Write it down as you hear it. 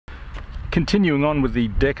Continuing on with the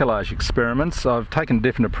decalage experiments, I've taken a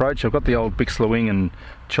different approach. I've got the old Bixler wing and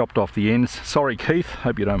chopped off the ends. Sorry Keith,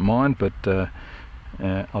 hope you don't mind, but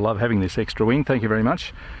I love having this extra wing, thank you very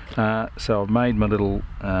much. So I've made my little,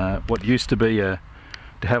 what used to be a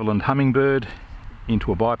de Havilland Hummingbird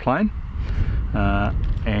into a biplane,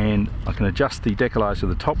 and I can adjust the decalage of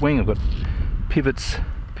the top wing. I've got pivots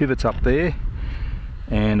up there,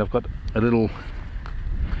 and I've got a little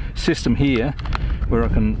system here where I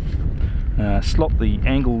can slot the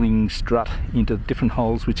angling strut into different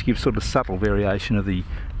holes, which gives sort of subtle variation of the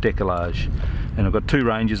decalage. And I've got two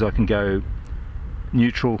ranges. I can go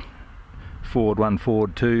neutral, forward 1,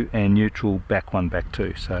 forward 2, and neutral, back 1, back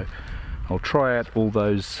 2. So I'll try out all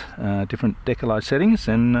those different decalage settings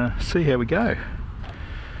and see how we go.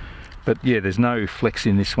 But yeah, there's no flex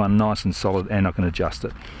in this one, nice and solid, and I can adjust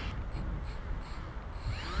it.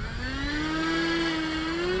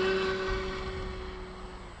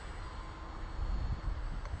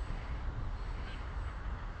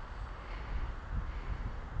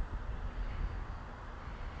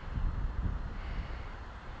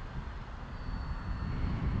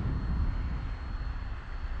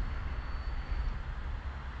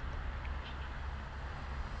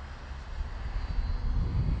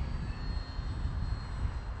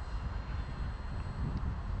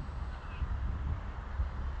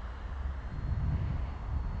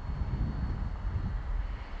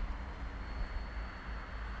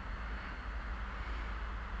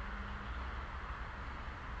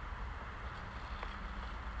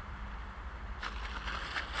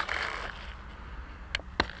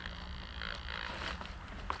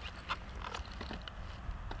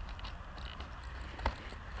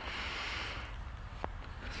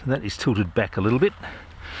 So that is tilted back a little bit.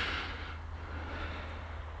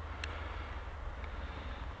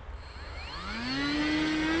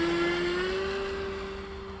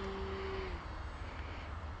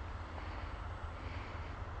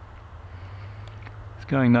 It's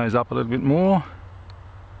going nose up a little bit more.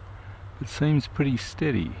 It seems pretty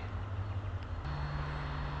steady.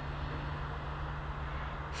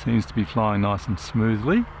 Seems to be flying nice and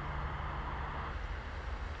smoothly.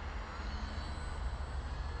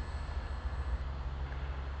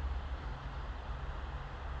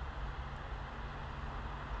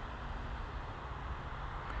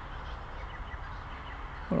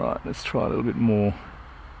 Alright, let's try a little bit more.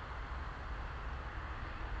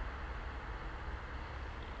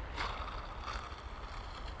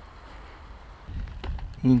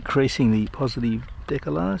 Increasing the positive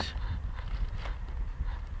decalage.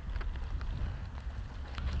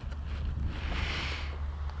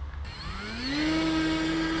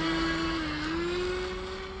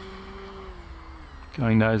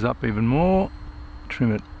 Going nose up even more,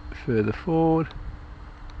 trim it further forward.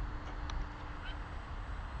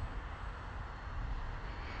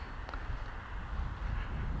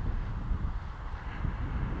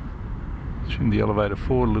 Trim the elevator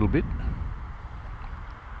forward a little bit.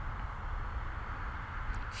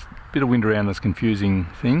 Bit of wind around that's confusing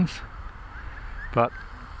things, but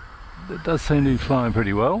it does seem to be flying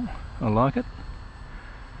pretty well. I like it.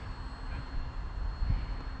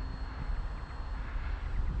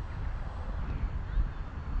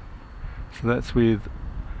 So that's with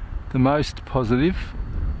the most positive,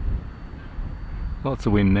 lots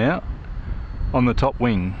of wind now, on the top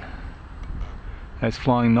wing. It's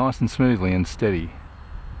flying nice and smoothly and steady.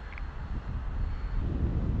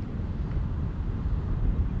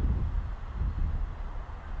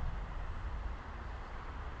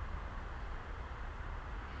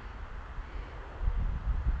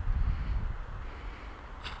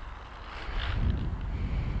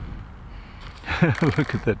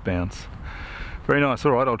 Look at that bounce. Very nice.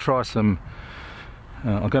 Alright, I'll try some,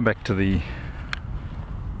 I'll go back to the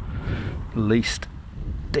least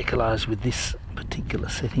decalage with this particular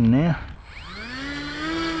setting now.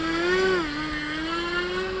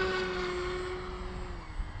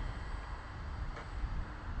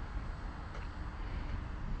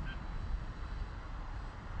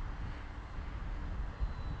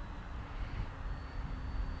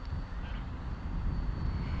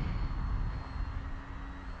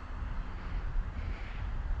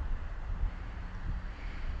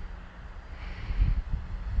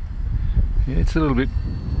 Yeah, it's a little bit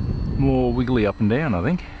more wiggly up and down, I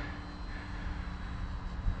think.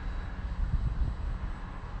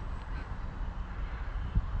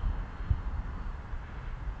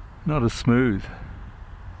 Not as smooth.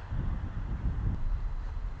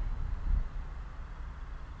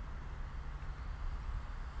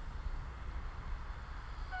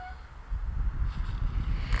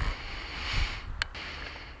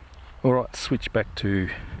 Alright, switch back to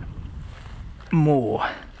more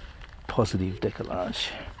positive décalage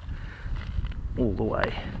all the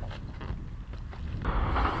way.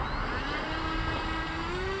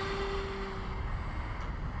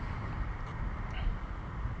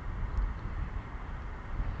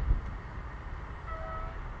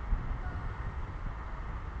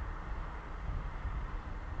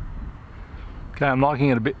 Okay, I'm liking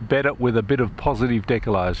it a bit better with a bit of positive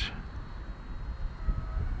décalage.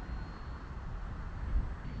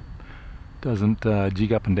 Doesn't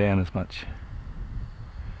jig up and down as much.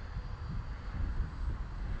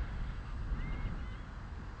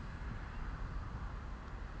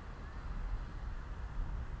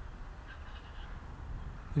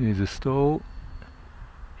 There's a stall.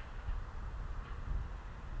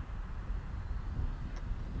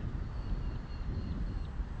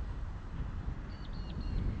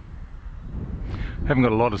 Haven't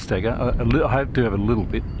got a lot of stagger. I do have a little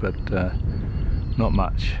bit, but not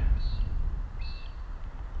much.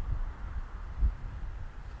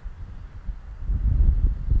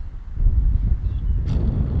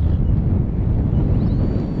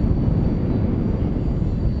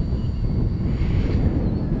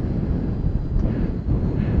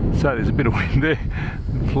 So there's a bit of wind there.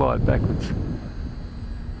 Fly it backwards.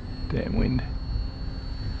 Damn wind.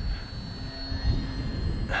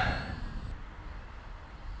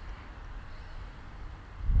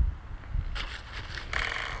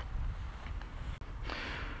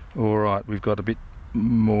 Alright, we've got a bit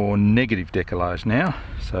more negative décalage now,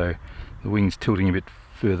 so the wing's tilting a bit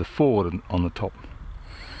further forward on the top.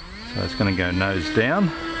 So it's going to go nose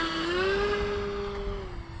down.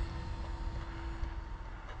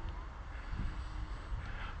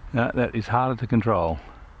 Now, that is harder to control.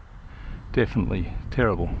 Definitely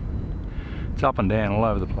terrible. It's up and down all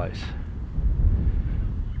over the place.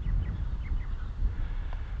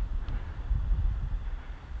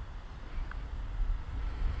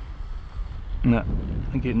 No,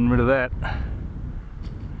 I'm getting rid of that.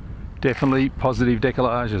 Definitely positive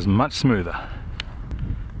décalage is much smoother.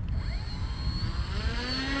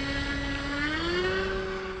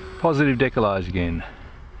 Positive décalage again.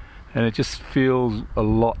 And it just feels a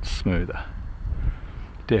lot smoother.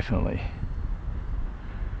 Definitely.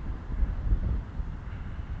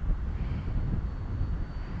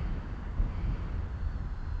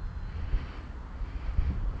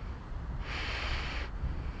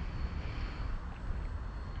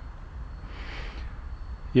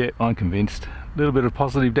 Yeah, I'm convinced. A little bit of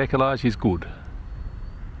positive décalage is good.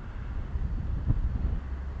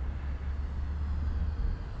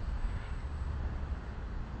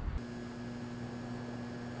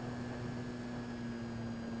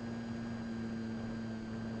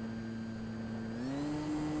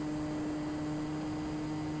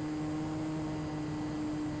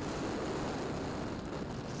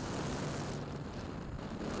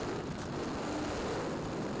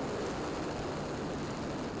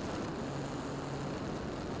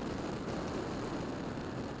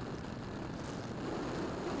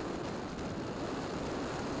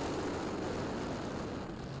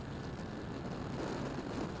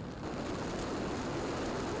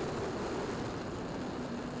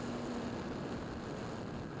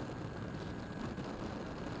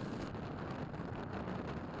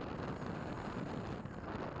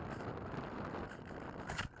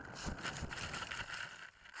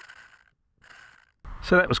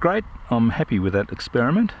 So that was great. I'm happy with that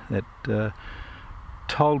experiment. That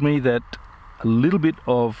told me that a little bit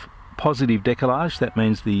of positive décalage, that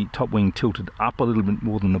means the top wing tilted up a little bit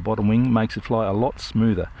more than the bottom wing, makes it fly a lot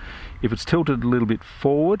smoother. If it's tilted a little bit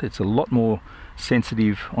forward, it's a lot more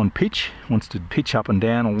sensitive on pitch, wants to pitch up and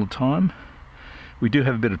down all the time. We do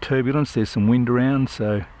have a bit of turbulence, there's some wind around,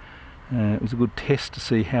 so it was a good test to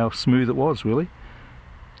see how smooth it was really.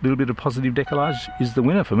 A little bit of positive décalage is the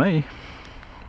winner for me.